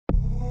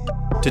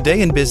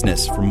Today in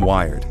Business from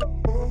Wired.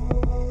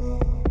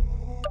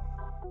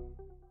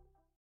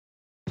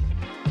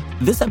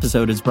 This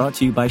episode is brought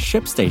to you by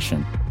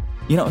ShipStation.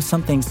 You know,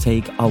 some things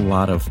take a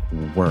lot of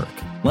work,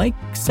 like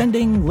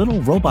sending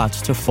little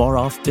robots to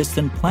far-off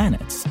distant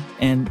planets.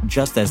 And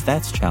just as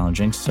that's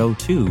challenging, so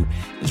too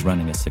is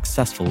running a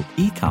successful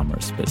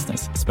e-commerce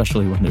business,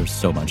 especially when there's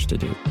so much to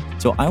do.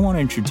 So I want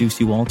to introduce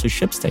you all to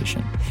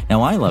ShipStation.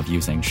 Now, I love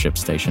using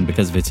ShipStation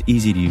because of its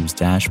easy-to-use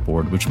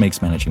dashboard, which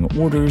makes managing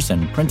orders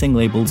and printing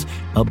labels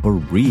a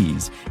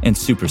breeze and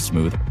super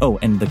smooth. Oh,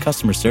 and the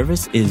customer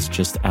service is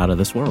just out of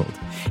this world.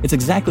 It's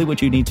exactly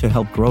what you need to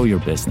help grow your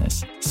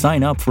business.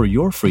 Sign up for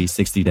your free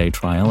 60-day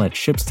trial at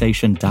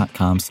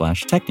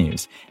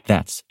shipstation.com/technews.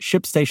 That's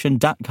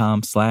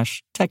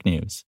shipstation.com/technews.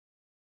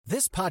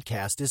 This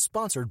podcast is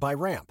sponsored by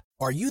Ramp.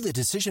 Are you the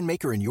decision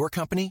maker in your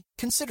company?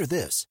 Consider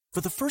this. For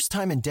the first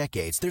time in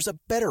decades, there's a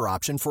better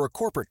option for a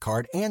corporate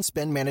card and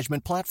spend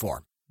management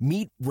platform.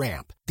 Meet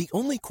Ramp, the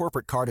only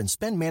corporate card and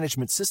spend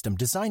management system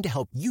designed to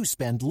help you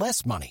spend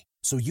less money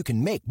so you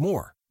can make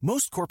more.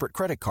 Most corporate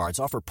credit cards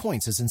offer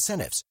points as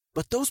incentives,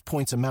 but those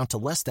points amount to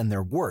less than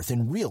their worth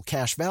in real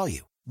cash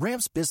value.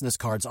 Ramp's business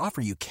cards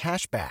offer you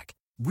cash back,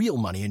 real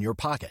money in your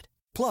pocket.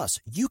 Plus,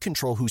 you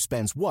control who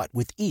spends what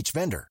with each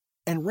vendor.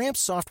 And Ramp's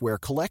software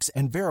collects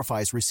and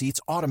verifies receipts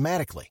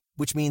automatically,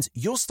 which means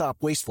you'll stop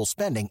wasteful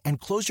spending and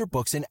close your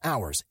books in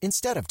hours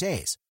instead of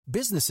days.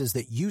 Businesses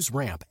that use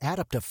Ramp add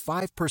up to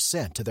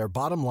 5% to their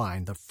bottom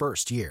line the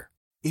first year.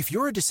 If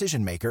you're a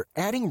decision maker,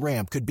 adding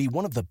Ramp could be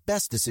one of the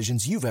best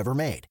decisions you've ever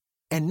made.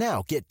 And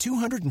now get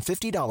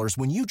 $250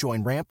 when you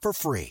join Ramp for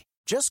free.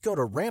 Just go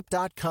to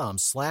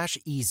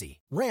ramp.com/easy.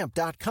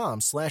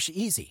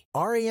 Ramp.com/easy.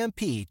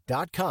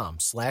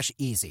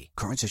 RAMP.com/easy.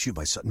 Cards issued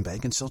by Sutton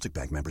Bank and Celtic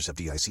Bank, members of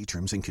FDIC.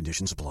 Terms and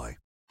conditions apply.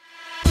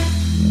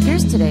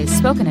 Here's today's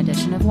spoken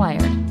edition of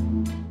Wired.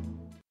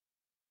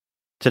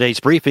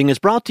 Today's briefing is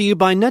brought to you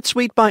by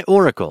NetSuite by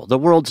Oracle, the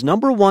world's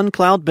 #1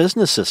 cloud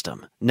business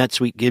system.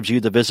 NetSuite gives you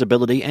the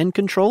visibility and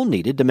control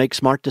needed to make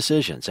smart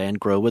decisions and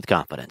grow with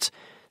confidence.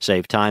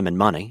 Save time and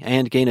money,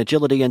 and gain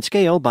agility and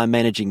scale by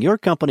managing your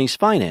company's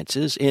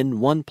finances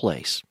in one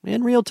place,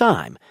 in real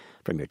time,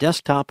 from your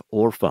desktop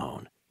or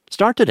phone.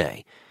 Start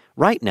today.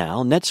 Right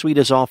now, NetSuite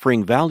is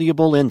offering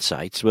valuable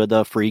insights with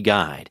a free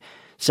guide.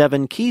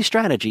 7 key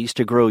strategies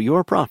to grow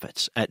your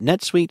profits at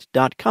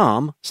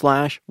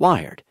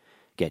netsuite.com/wired.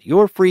 Get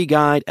your free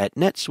guide at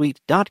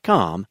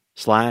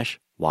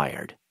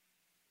netsuite.com/wired.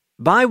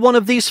 Buy one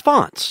of these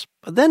fonts,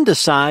 then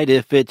decide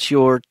if it's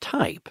your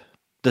type.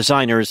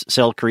 Designers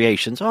sell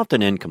creations,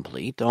 often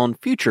incomplete, on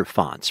future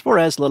fonts for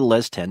as little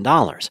as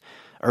 $10.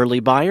 Early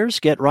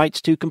buyers get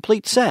rights to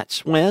complete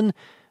sets when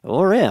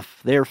or if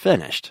they're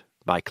finished.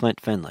 By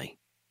Clint Finley.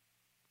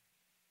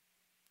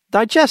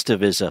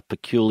 Digestive is a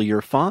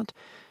peculiar font.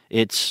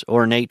 Its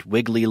ornate,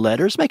 wiggly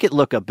letters make it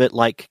look a bit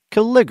like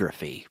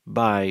calligraphy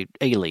by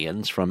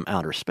aliens from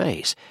outer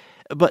space.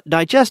 But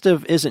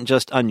Digestive isn't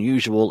just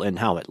unusual in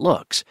how it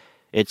looks.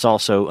 It's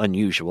also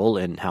unusual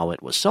in how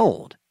it was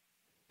sold.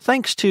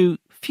 Thanks to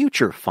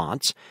Future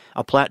Fonts,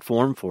 a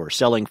platform for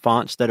selling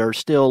fonts that are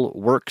still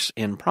works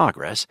in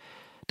progress,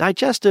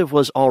 Digestive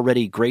was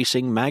already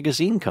gracing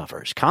magazine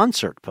covers,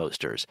 concert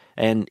posters,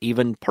 and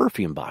even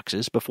perfume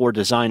boxes before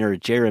designer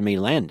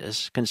Jérémy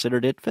Landes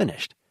considered it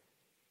finished.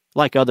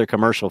 Like other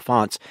commercial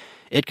fonts,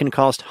 it can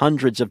cost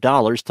hundreds of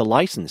dollars to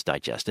license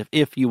Digestive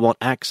if you want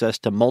access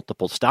to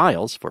multiple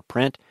styles for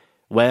print,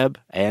 web,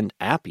 and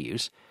app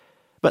use.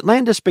 But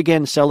Landes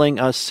began selling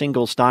a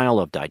single style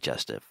of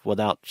Digestive,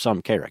 without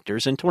some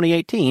characters, in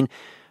 2018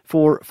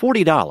 for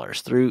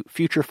 $40 through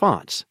Future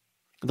Fonts.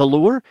 The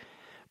lure?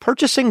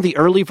 Purchasing the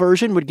early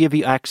version would give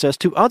you access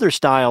to other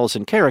styles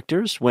and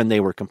characters when they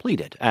were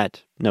completed,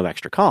 at no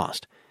extra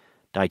cost.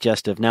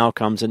 Digestive now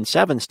comes in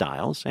 7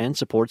 styles and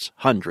supports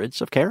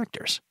hundreds of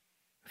characters.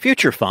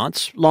 Future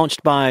Fonts,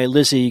 launched by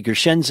Lizzie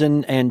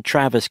Gershenson and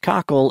Travis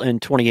Cockle in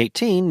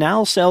 2018,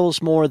 now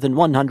sells more than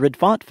 100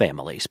 font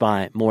families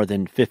by more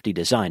than 50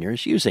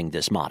 designers using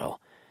this model.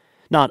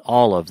 Not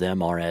all of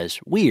them are as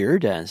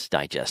weird as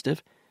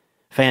Digestive.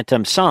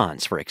 Phantom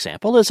Sans, for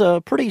example, is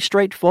a pretty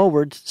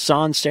straightforward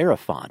sans serif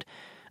font.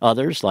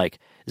 Others, like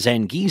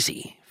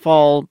Zangizi,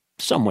 fall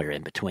somewhere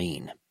in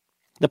between.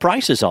 The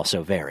prices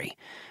also vary.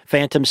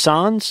 Phantom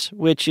Sans,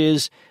 which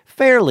is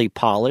fairly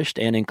polished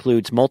and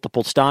includes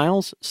multiple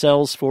styles,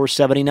 sells for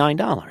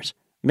 $79.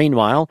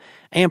 Meanwhile,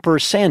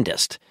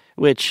 Ampersandist,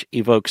 which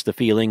evokes the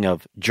feeling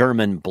of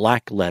German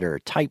black-letter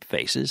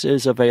typefaces,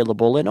 is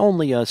available in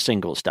only a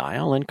single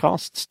style and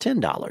costs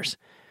 $10.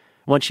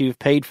 Once you've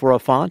paid for a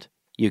font,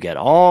 you get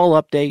all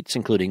updates,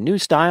 including new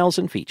styles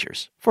and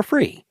features, for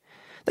free.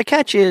 The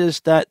catch is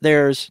that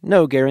there's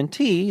no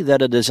guarantee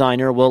that a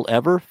designer will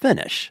ever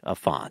finish a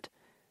font.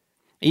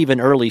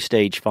 Even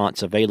early-stage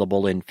fonts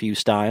available in few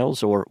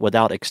styles or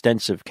without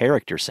extensive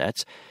character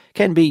sets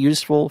can be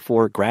useful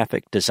for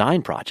graphic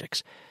design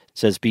projects,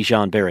 says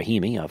Bijan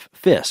Barahimi of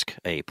Fisk,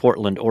 a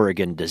Portland,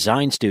 Oregon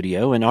design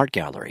studio and art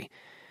gallery.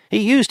 He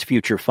used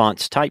Future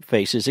Fonts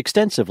typefaces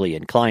extensively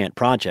in client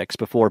projects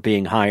before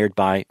being hired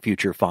by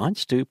Future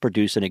Fonts to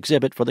produce an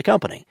exhibit for the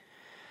company.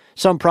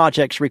 Some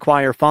projects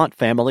require font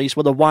families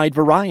with a wide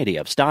variety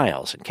of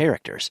styles and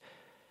characters.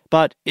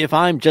 But if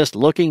I'm just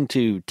looking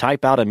to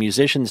type out a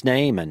musician's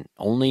name and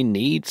only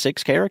need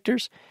 6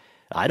 characters,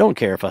 I don't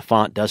care if a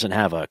font doesn't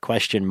have a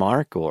question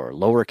mark or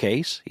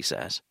lowercase, he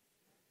says.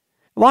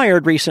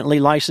 Wired recently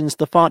licensed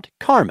the font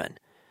Carmen,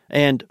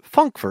 and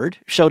Funkford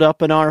showed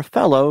up in our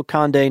fellow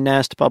Condé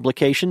Nast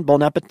publication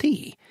Bon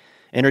Appetit.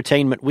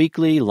 Entertainment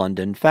Weekly,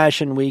 London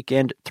Fashion Week,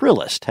 and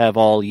Thrillist have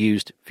all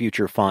used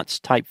Future Fonts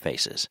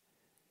typefaces.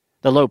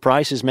 The low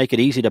prices make it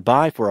easy to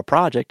buy for a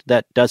project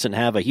that doesn't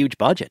have a huge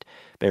budget,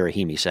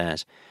 Barahimi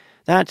says.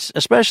 That's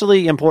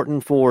especially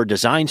important for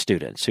design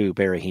students who,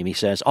 Barahimi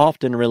says,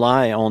 often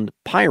rely on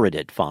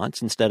pirated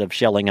fonts instead of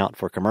shelling out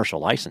for commercial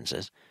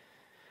licenses.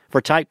 For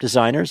type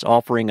designers,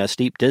 offering a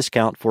steep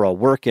discount for a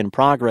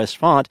work-in-progress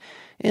font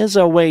is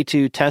a way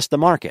to test the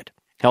market,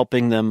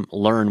 helping them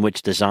learn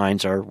which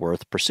designs are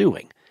worth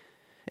pursuing.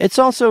 It's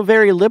also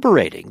very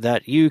liberating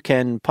that you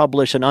can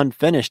publish an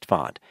unfinished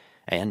font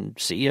and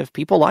see if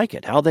people like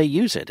it, how they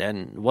use it,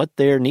 and what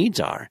their needs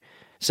are,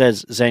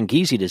 says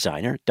Zangizi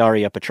designer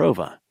Daria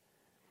Petrova.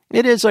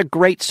 It is a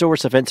great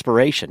source of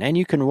inspiration, and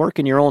you can work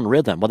in your own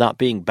rhythm without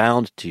being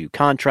bound to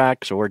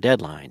contracts or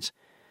deadlines.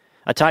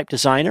 A type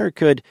designer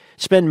could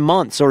spend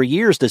months or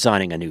years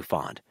designing a new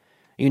font.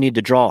 You need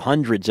to draw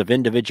hundreds of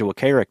individual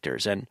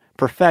characters and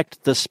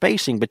perfect the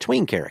spacing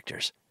between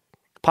characters.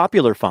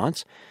 Popular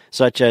fonts,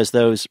 such as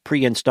those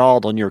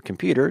pre-installed on your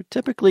computer,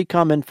 typically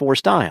come in 4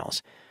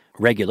 styles: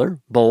 regular,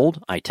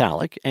 bold,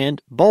 italic,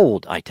 and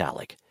bold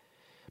italic.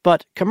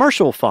 But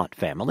commercial font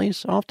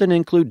families often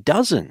include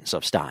dozens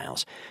of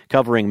styles,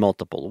 covering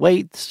multiple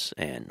weights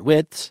and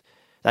widths.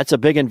 That's a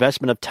big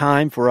investment of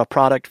time for a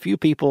product few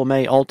people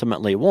may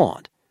ultimately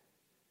want.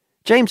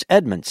 James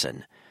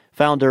Edmondson,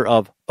 founder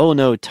of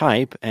Ono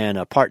Type and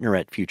a partner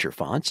at Future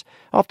Fonts,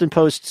 often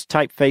posts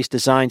typeface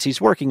designs he's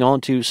working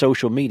on to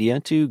social media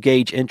to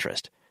gauge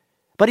interest.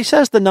 But he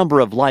says the number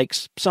of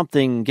likes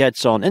something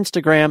gets on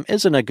Instagram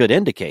isn't a good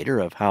indicator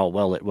of how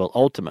well it will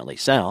ultimately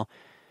sell.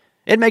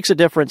 It makes a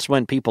difference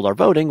when people are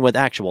voting with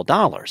actual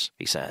dollars,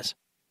 he says.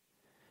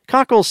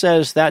 Cockle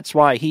says that's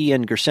why he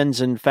and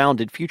Gershenson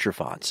founded Future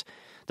Fonts.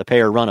 The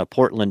pair run a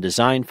Portland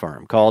design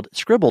firm called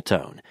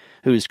Scribbletone,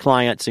 whose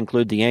clients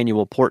include the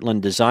annual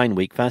Portland Design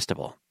Week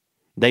Festival.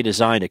 They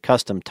designed a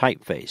custom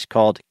typeface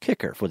called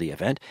Kicker for the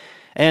event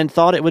and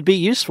thought it would be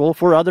useful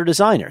for other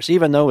designers,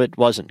 even though it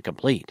wasn't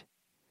complete.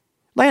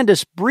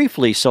 Landes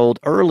briefly sold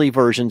early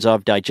versions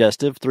of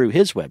Digestive through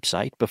his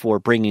website before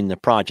bringing the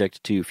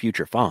project to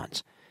Future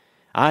Fonts.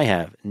 I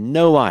have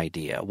no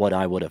idea what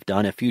I would have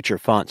done if Future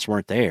Fonts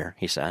weren't there,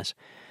 he says.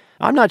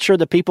 I'm not sure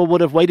that people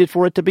would have waited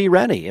for it to be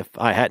ready if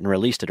I hadn't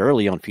released it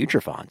early on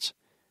Future Fonts.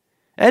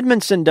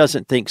 Edmondson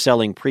doesn't think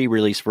selling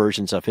pre-release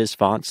versions of his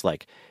fonts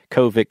like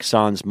Covic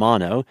Sans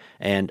Mono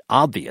and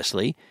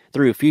Obviously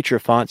through Future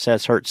Fonts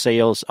has hurt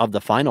sales of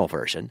the final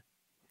version.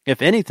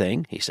 If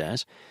anything, he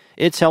says,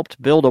 it's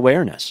helped build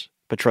awareness.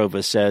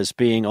 Petrova says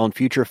being on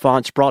Future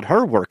Fonts brought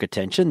her work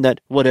attention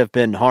that would have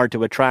been hard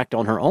to attract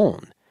on her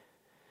own.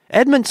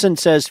 Edmondson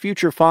says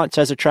Future Fonts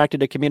has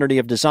attracted a community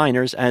of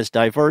designers as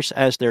diverse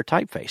as their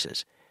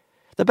typefaces.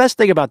 The best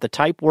thing about the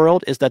type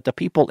world is that the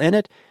people in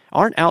it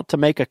aren't out to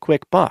make a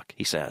quick buck,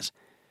 he says.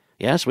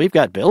 Yes, we've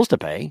got bills to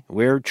pay.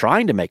 We're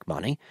trying to make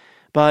money.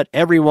 But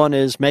everyone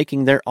is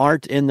making their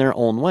art in their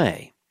own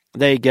way.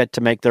 They get to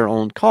make their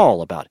own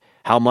call about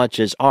how much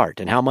is art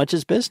and how much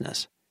is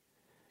business.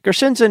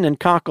 Gershenson and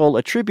Cockle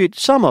attribute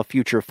some of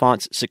Future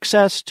Fonts'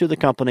 success to the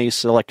company's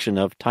selection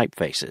of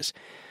typefaces.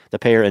 The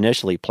pair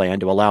initially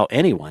planned to allow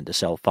anyone to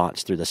sell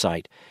fonts through the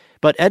site,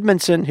 but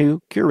Edmondson,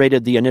 who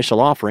curated the initial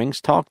offerings,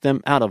 talked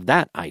them out of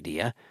that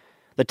idea.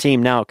 The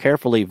team now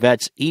carefully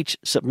vets each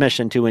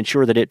submission to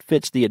ensure that it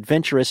fits the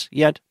adventurous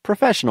yet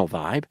professional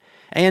vibe,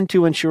 and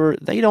to ensure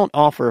they don't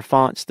offer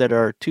fonts that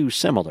are too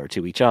similar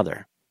to each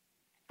other.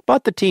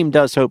 But the team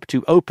does hope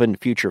to open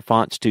Future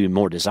Fonts to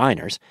more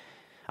designers.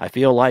 I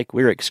feel like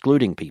we're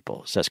excluding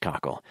people, says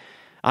Cockle.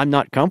 I'm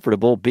not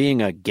comfortable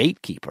being a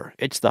gatekeeper.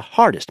 It's the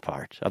hardest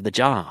part of the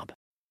job.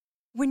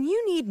 When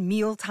you need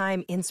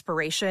mealtime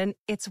inspiration,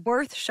 it's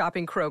worth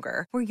shopping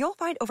Kroger, where you'll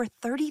find over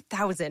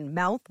 30,000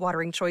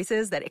 mouth-watering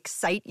choices that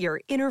excite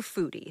your inner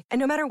foodie. And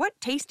no matter what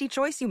tasty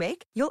choice you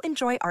make, you'll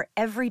enjoy our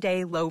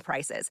everyday low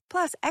prices,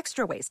 plus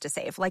extra ways to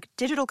save, like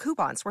digital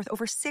coupons worth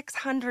over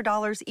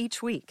 $600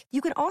 each week.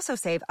 You can also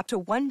save up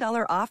to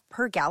 $1 off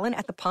per gallon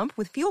at the pump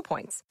with fuel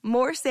points.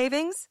 More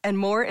savings and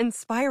more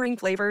inspiring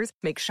flavors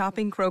make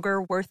shopping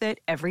Kroger worth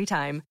it every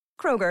time.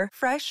 Kroger,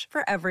 fresh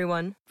for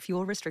everyone.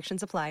 Fuel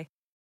restrictions apply.